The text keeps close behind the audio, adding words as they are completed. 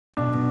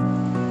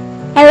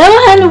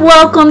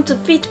welcome to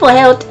Fit for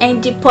Health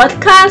NG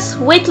podcast,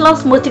 weight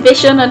loss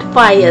motivation on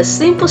fire,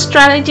 simple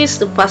strategies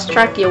to fast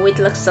track your weight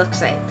loss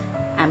success.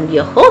 I'm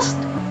your host,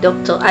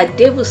 Dr.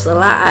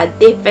 Adebusola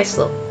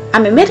Adefeso.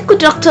 I'm a medical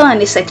doctor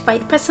and a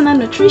certified personal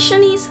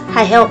nutritionist.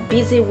 I help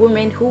busy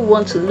women who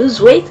want to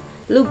lose weight,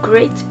 look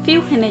great,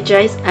 feel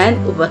energized,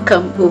 and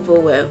overcome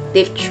overwhelm.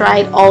 They've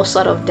tried all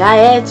sorts of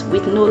diets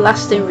with no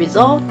lasting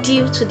result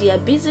due to their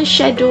busy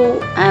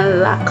schedule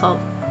and lack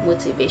of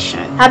motivation.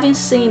 Having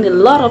seen a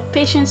lot of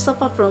patients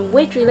suffer from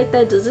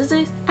weight-related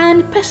diseases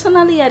and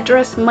personally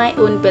address my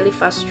own belly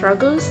fat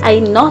struggles, I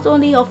not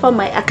only offer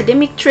my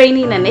academic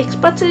training and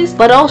expertise,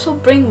 but also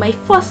bring my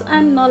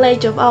first-hand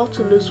knowledge of how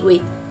to lose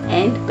weight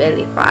and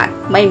belly fat.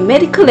 My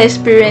medical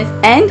experience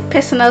and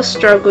personal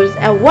struggles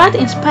are what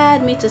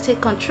inspired me to take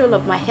control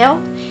of my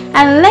health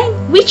and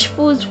learn which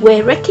foods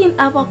were wreaking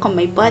havoc on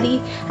my body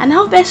and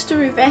how best to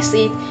reverse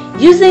it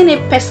using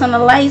a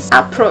personalized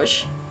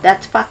approach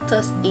that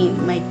factors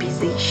in my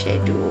busy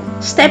schedule.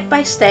 Step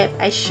by step,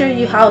 I show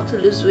you how to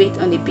lose weight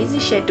on a busy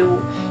schedule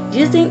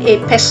using a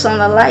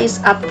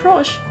personalized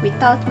approach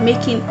without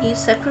making any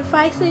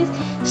sacrifices,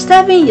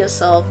 starving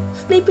yourself,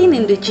 sleeping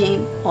in the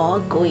gym, or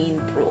going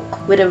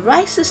broke. With the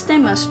right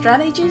system and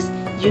strategies,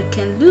 you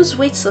can lose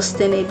weight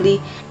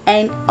sustainably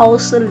and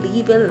also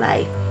live a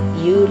life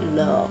you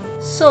love.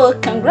 So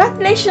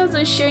congratulations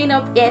on showing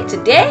up here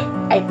today.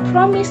 I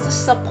promise to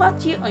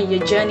support you on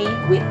your journey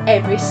with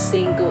every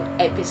single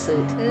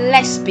episode.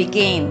 Let's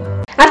begin.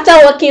 After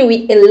working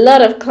with a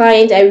lot of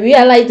clients, I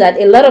realized that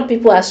a lot of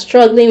people are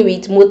struggling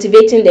with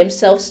motivating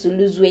themselves to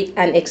lose weight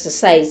and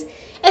exercise,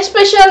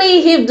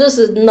 especially if this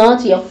is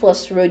not your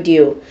first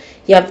rodeo.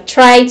 You have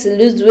tried to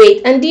lose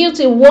weight and due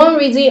to one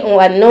reason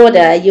or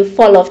another, you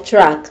fall off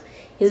track.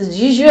 It's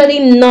usually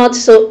not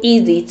so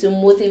easy to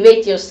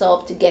motivate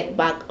yourself to get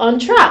back on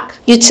track.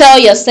 You tell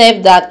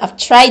yourself that I've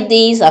tried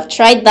this, I've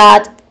tried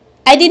that.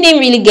 I didn't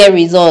really get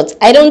results.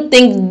 I don't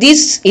think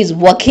this is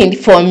working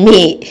for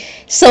me.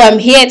 So I'm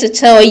here to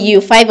tell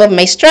you 5 of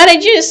my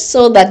strategies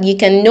so that you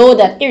can know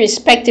that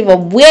irrespective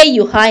of where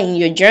you are in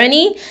your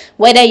journey,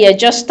 whether you're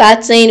just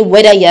starting,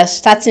 whether you're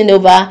starting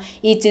over,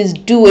 it is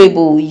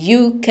doable.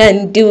 You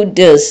can do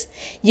this.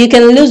 You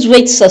can lose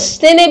weight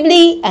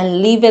sustainably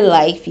and live a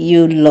life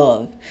you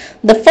love.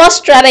 The first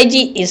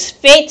strategy is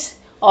faith,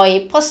 or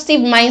a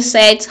positive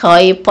mindset, or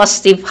a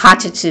positive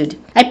attitude.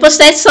 I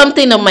posted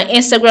something on my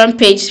Instagram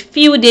page a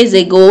few days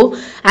ago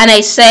and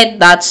I said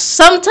that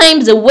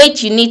sometimes the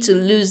weight you need to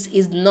lose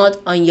is not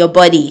on your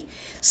body.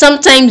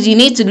 Sometimes you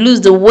need to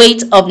lose the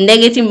weight of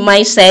negative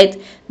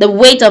mindset, the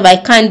weight of I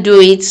can't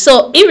do it.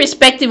 So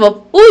irrespective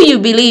of who you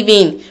believe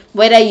in,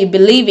 whether you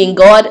believe in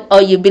God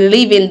or you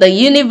believe in the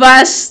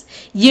universe,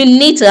 you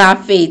need to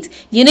have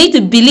faith. You need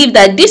to believe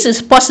that this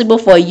is possible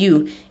for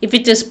you. If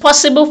it is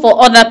possible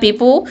for other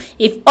people,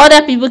 if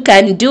other people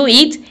can do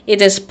it,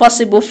 it is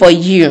possible for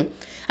you.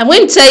 I'm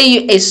going to tell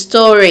you a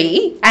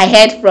story I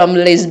heard from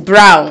Les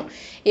Brown.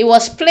 He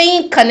was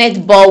playing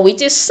connect ball with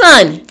his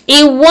son.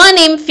 He won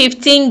him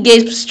 15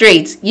 games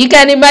straight. You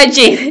can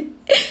imagine.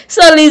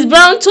 So Les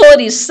Brown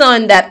told his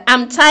son that,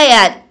 I'm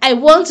tired. I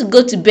want to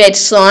go to bed,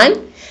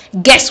 son.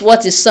 Guess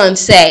what his son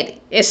said?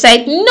 He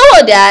said,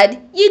 no, Dad,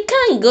 you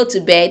can't go to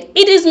bed.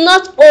 It is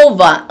not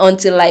over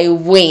until I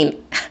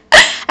win.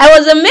 I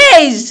was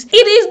amazed. It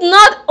is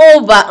not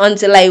over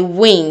until I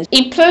win.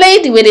 He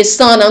played with his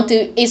son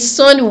until his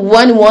son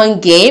won one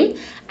game.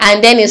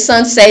 And then his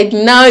son said,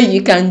 now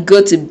you can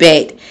go to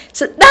bed.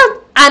 So that's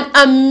an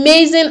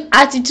amazing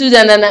attitude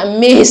and an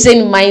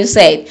amazing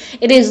mindset.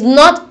 It is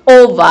not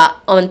over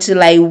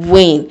until I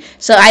win.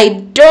 So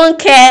I don't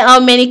care how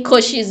many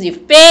coaches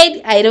you've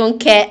paid. I don't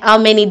care how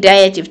many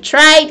diets you've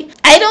tried.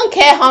 I don't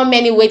care how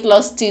many weight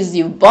loss pills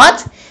you've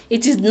bought.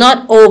 It is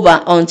not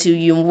over until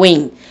you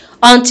win.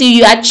 Until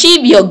you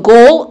achieve your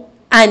goal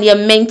and you're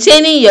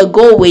maintaining your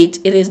goal weight,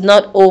 it is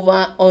not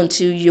over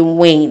until you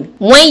win.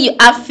 When you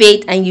have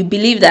faith and you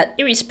believe that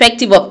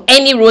irrespective of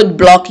any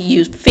roadblock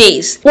you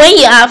face, when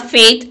you have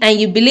faith and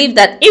you believe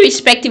that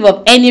irrespective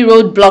of any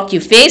roadblock you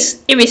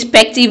face,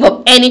 irrespective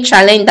of any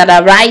challenge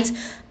that arises,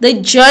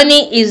 the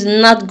journey is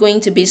not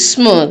going to be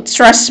smooth.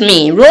 Trust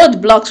me,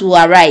 roadblocks will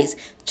arise.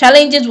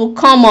 Challenges will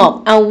come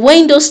up, and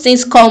when those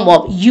things come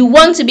up, you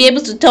want to be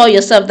able to tell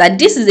yourself that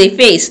this is a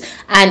phase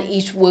and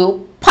it will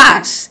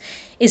pass.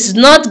 It's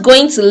not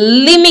going to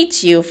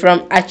limit you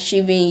from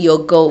achieving your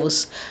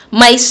goals.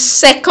 My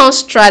second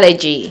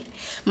strategy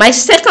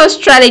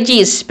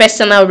is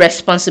personal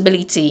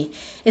responsibility.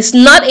 It's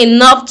not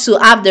enough to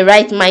have the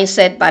right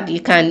mindset that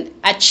you can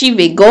achieve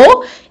a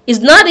goal. It's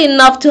not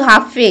enough to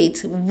have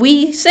faith.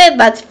 We said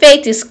that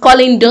faith is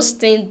calling those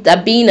things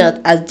that be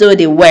not as though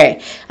they were.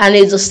 And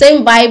it's the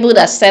same Bible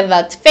that said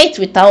that faith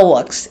without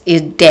works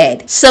is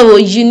dead. So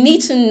you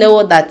need to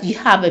know that you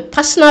have a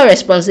personal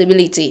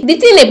responsibility. The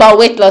thing about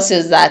weight loss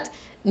is that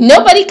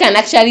Nobody can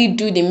actually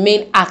do the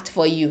main act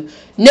for you.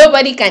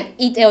 Nobody can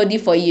eat healthy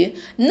for you.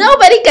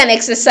 Nobody can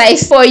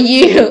exercise for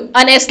you.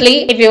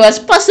 Honestly, if it was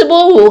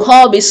possible, we'll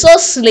all be so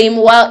slim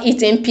while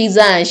eating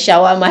pizza and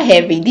shawarma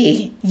every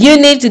day. You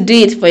need to do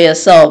it for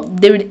yourself.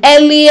 The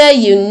earlier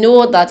you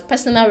know that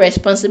personal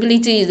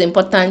responsibility is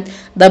important,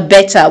 the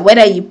better.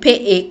 Whether you pay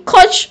a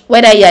coach,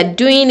 whether you are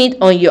doing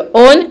it on your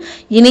own,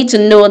 you need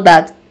to know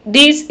that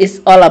this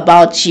is all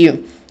about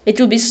you. It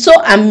will be so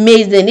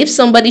amazing if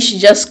somebody should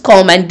just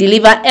come and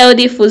deliver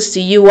healthy foods to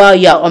you while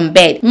you're on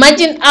bed.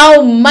 Imagine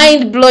how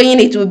mind-blowing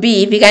it will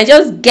be if you can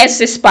just get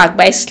six-pack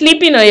by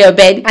sleeping on your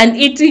bed and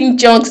eating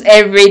junks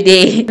every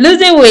day.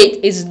 Losing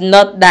weight is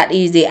not that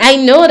easy. I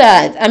know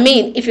that. I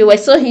mean, if it were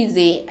so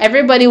easy,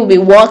 everybody would be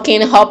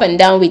walking up and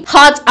down with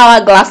hot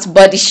hourglass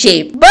body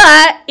shape.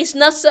 But it's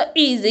not so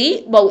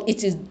easy, but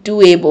it is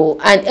doable.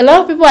 And a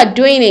lot of people are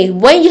doing it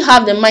when you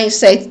have the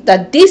mindset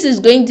that this is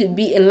going to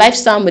be a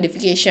lifestyle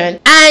modification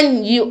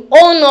and you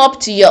own up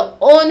to your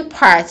own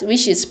part,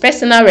 which is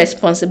personal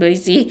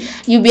responsibility.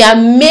 You'll be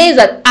amazed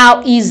at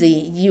how easy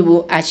you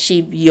will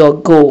achieve your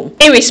goal.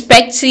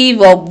 Irrespective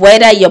of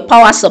whether your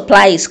power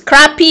supply is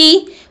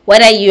crappy,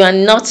 whether you are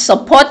not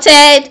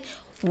supported,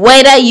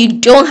 whether you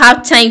don't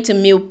have time to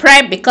meal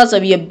prep because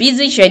of your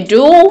busy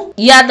schedule,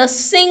 you are the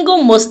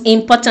single most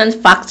important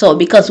factor,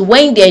 because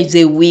when there is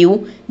a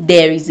will,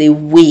 there is a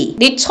way.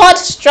 The third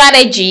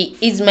strategy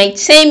is my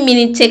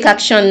 10-minute take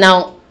action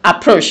now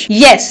approach.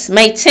 Yes,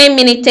 my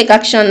 10-minute take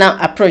action now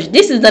approach.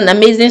 This is an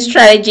amazing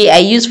strategy I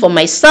use for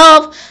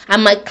myself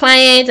and my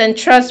clients, and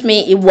trust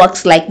me, it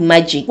works like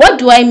magic. What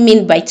do I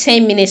mean by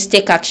 10 minutes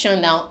take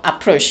action now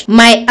approach?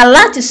 My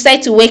alert is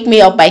set to wake me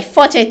up by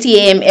 4:30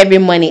 a.m. every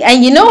morning,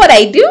 and you know what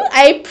I do?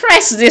 I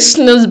press the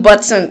snooze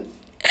button.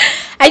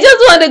 I just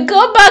want to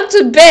go back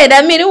to bed.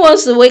 I mean, who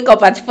wants to wake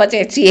up at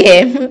 4:30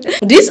 a.m.?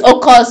 This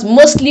occurs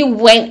mostly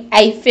when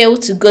I fail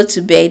to go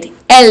to bed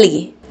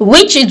early,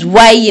 which is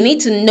why you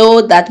need to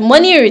know that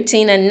morning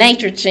routine and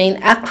night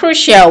routine are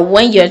crucial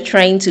when you're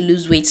trying to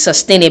lose weight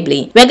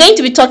sustainably. We're going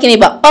to be talking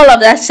about all of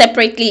that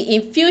separately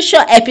in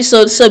future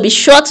episodes, so be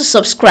sure to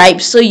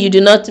subscribe so you do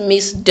not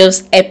miss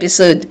those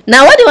episodes.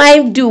 Now, what do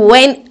I do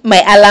when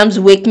my alarms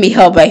wake me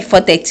up by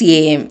 4:30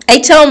 a.m.? I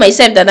tell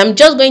myself that I'm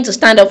just going to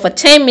stand up for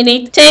 10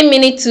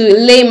 minutes to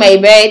lay my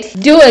bed,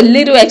 do a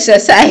little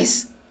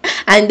exercise,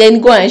 and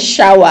then go and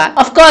shower.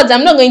 Of course,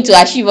 I'm not going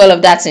to achieve all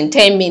of that in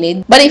 10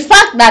 minutes, but the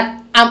fact that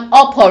I'm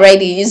up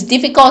already, it's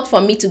difficult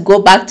for me to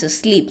go back to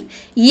sleep.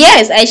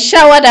 Yes, I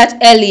shower that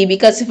early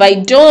because if I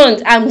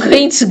don't, I'm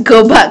going to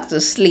go back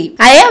to sleep.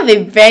 I have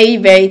a very,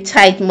 very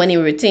tight morning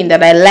routine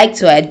that I like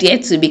to adhere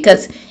to,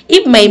 because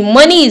if my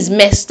money is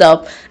messed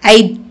up,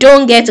 I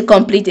don't get to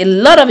complete a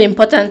lot of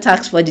important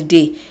tasks for the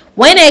day.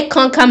 When I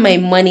conquer my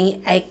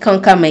money, I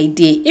conquer my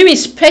day.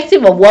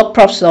 Irrespective of what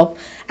pops up,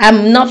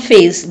 I'm not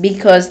phased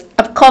because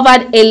I've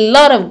covered a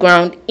lot of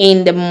ground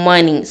in the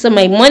morning. So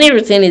my morning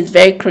routine is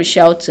very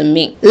crucial to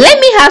me. Let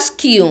me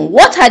ask you,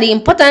 what are the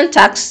important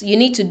tasks you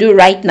need to do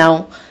right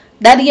now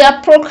that you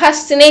are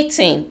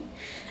procrastinating?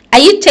 Are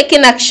you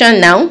taking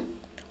action now,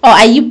 or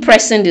are you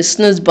pressing the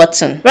snooze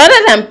button?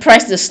 Rather than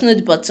press the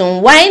snooze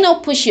button, why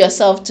not push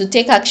yourself to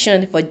take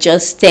action for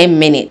just 10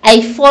 minutes?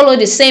 I follow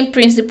the same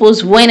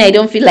principles when I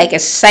don't feel like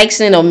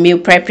exercising or meal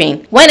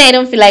prepping. When I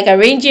don't feel like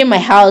arranging my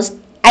house,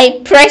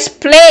 I press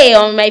play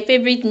on my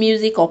favorite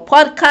music or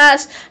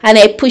podcast and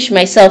I push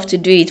myself to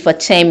do it for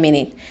 10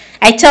 minutes.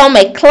 I tell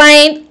my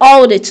client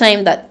all the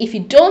time that if you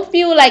don't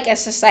feel like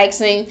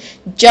exercising,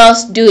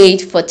 just do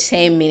it for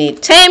 10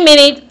 minutes. 10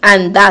 minutes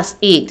and that's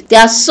it.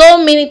 There are so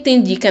many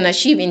things you can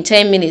achieve in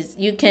 10 minutes.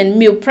 You can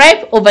meal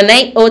prep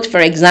overnight oats, for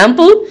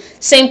example,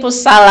 simple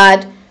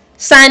salad,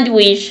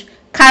 sandwich,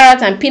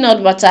 carrot and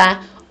peanut butter,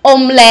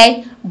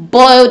 omelette,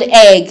 boiled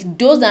egg.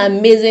 Those are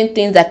amazing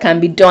things that can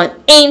be done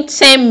in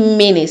 10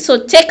 minutes.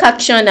 So take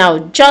action now.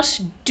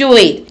 Just do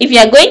it. If you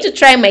are going to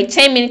try my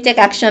 10-minute take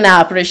action now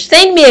approach,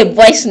 send me a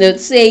voice note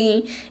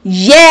saying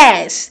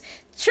yes.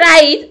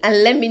 Try it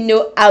and let me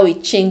know how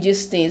it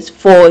changes things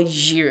for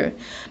you.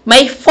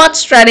 My fourth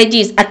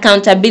strategy is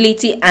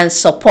accountability and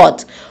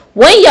support.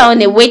 When you're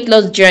on a weight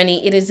loss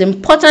journey, it is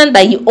important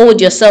that you hold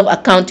yourself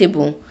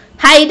accountable,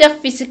 either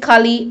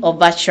physically or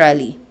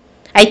virtually.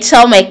 I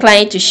tell my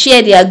client to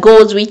share their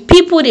goals with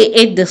people they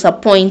hate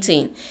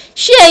disappointing.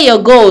 Share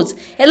your goals.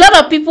 A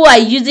lot of people are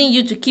using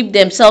you to keep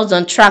themselves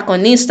on track on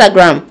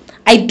Instagram.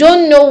 I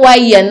don't know why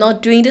you are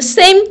not doing the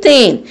same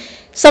thing.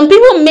 Some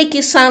people make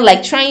it sound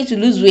like trying to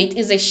lose weight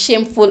is a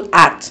shameful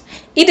act.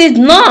 It is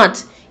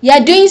not. You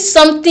are doing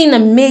something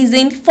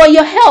amazing for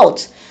your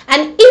health.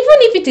 And even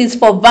if it is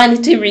for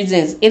vanity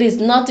reasons, it is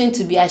nothing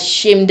to be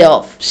ashamed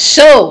of.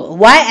 So,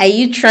 why are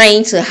you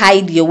trying to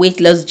hide your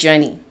weight loss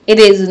journey? It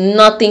is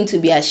nothing to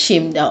be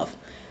ashamed of.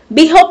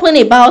 Be open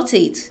about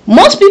it.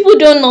 Most people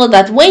don't know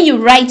that when you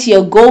write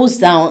your goals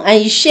down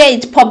and you share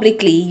it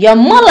publicly, you're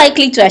more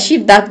likely to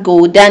achieve that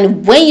goal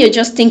than when you're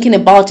just thinking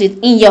about it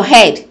in your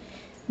head.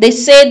 They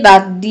say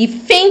that the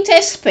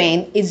faintest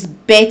pen is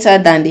better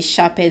than the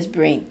sharpest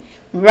brain.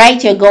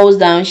 Write your goals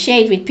down,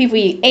 share it with people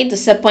you hate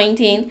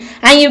disappointing,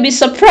 and you'll be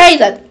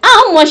surprised at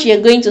how much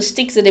you're going to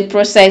stick to the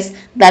process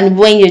than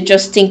when you're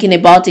just thinking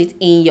about it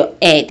in your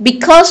head.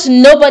 Because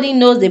nobody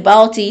knows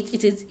about it,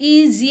 it is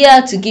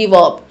easier to give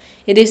up.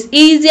 It is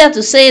easier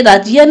to say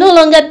that you're no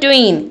longer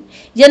doing.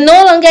 You're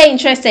no longer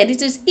interested.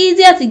 It is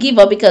easier to give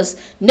up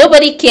because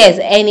nobody cares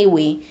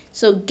anyway.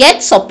 So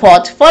get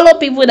support. Follow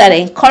people that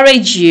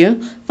encourage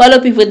you. Follow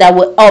people that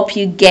will help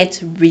you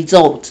get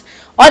results.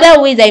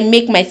 Other ways I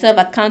make myself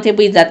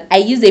accountable is that I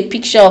use a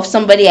picture of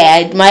somebody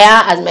I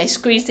admire as my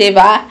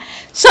screensaver.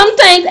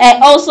 Sometimes I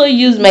also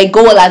use my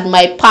goal as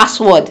my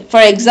password.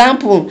 For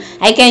example,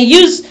 I can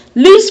use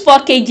lose 4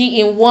 kg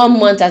in 1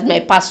 month as my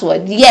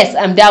password. Yes,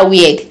 I'm that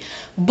weird.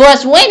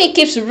 But when it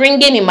keeps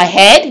ringing in my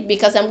head,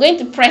 because I'm going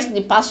to press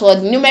the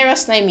password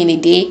numerous times in a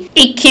day,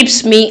 it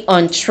keeps me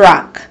on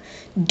track.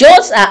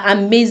 Those are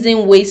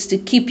amazing ways to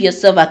keep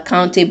yourself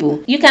accountable.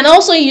 You can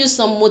also use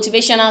some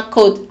motivational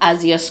quote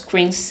as your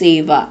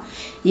screensaver.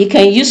 You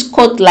can use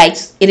quote like,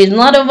 "It is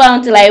not over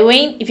until I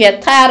win." If you're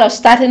tired of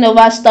starting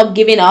over, stop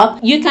giving up.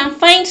 You can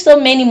find so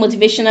many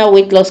motivational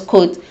weight loss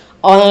quotes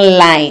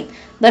online.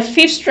 The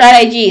 5th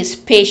strategy is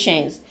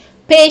patience.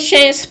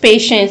 Patience.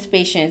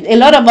 A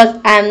lot of us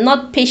are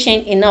not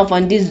patient enough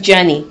on this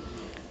journey.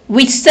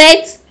 We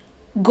set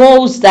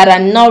goals that are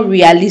not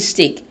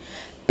realistic.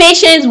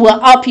 Patience will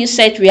help you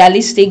set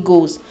realistic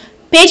goals.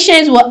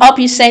 Patience will help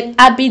you set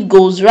habit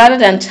goals rather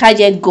than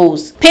target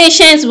goals.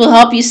 Patience will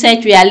help you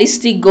set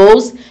realistic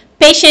goals.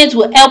 Patience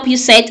will help you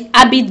set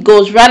habit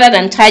goals rather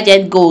than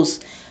target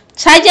goals.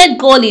 Target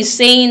goal is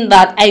saying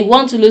that I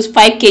want to lose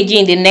 5 kg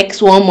in the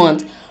next 1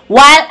 month.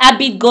 While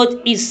habit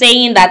goal is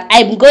saying that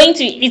I'm going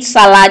to eat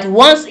salad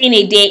once in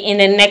a day in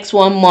the next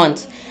 1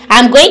 month.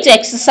 I'm going to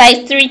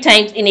exercise 3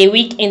 times in a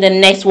week in the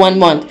next 1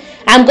 month.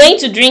 I'm going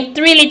to drink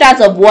 3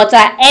 liters of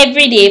water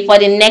every day for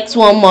the next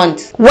 1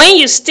 month. When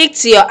you stick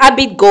to your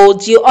habit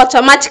goals, you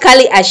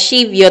automatically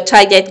achieve your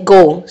target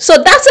goal. So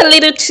that's a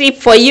little tip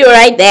for you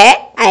right there.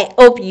 I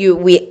hope you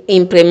will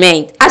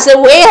implement. As a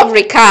way of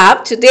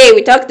recap, today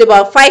we talked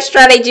about 5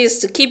 strategies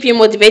to keep you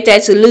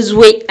motivated to lose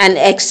weight and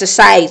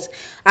exercise.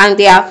 And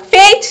they are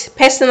faith,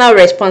 personal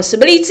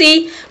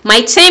responsibility,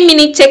 my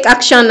 10-minute take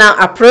action now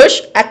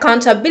approach,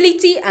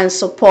 accountability and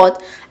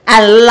support,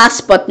 and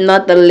last but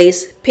not the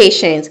least,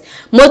 patience.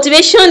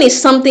 Motivation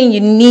is something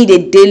you need a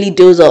daily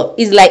dose of.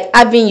 It's like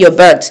having your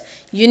birth.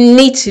 You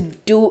need to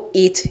do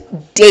it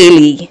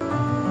daily.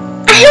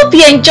 I hope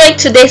you enjoyed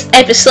today's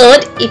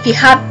episode. If you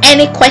have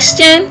any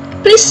question,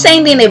 please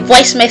send in a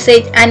voice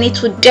message and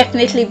it will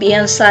definitely be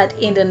answered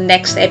in the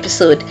next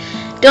episode.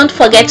 Don't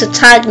forget to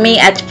tag me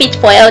at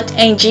Fit4Health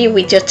NG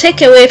with your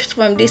takeaways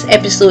from this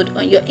episode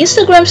on your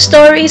Instagram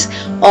stories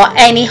or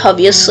any of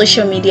your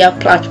social media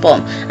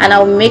platform, and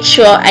I'll make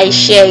sure I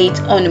share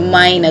it on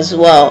mine as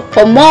well.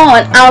 For more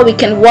on how we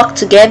can work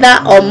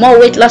together or more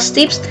weight loss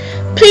tips,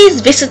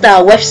 please visit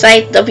our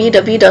website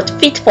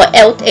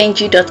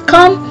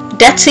www.fit4healthng.com.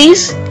 That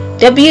is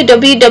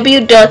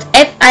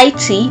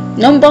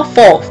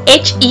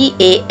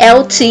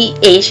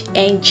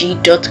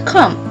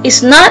www.fit4healthng.com.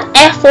 It's not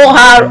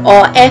FOR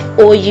or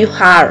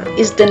FOUR.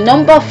 It's the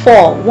number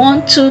 4,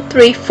 1, 2,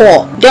 3,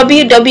 4.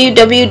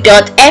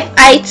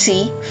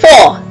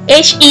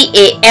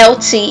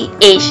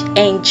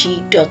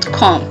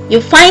 www.fit4healthng.com.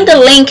 You'll find the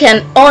link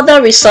and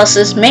other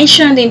resources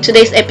mentioned in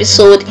today's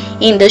episode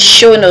in the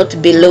show notes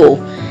below.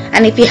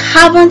 And if you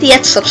haven't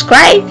yet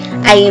subscribed,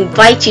 I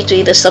invite you to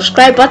hit the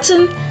subscribe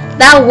button.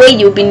 That way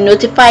you'll be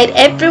notified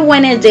every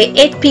Wednesday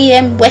 8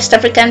 p.m. West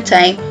African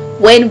time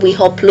when we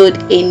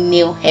upload a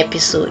new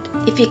episode.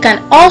 If you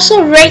can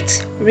also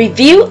rate,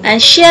 review,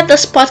 and share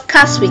this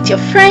podcast with your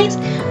friends,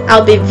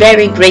 I'll be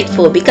very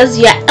grateful because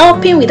you are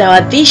helping with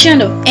our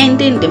vision of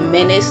ending the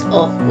menace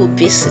of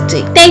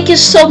obesity. Thank you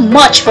so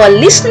much for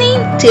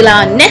listening. Till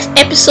our next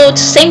episode,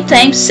 same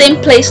time, same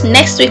place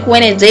next week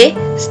Wednesday.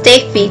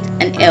 Stay fit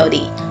and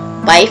healthy.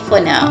 Bye for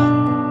now.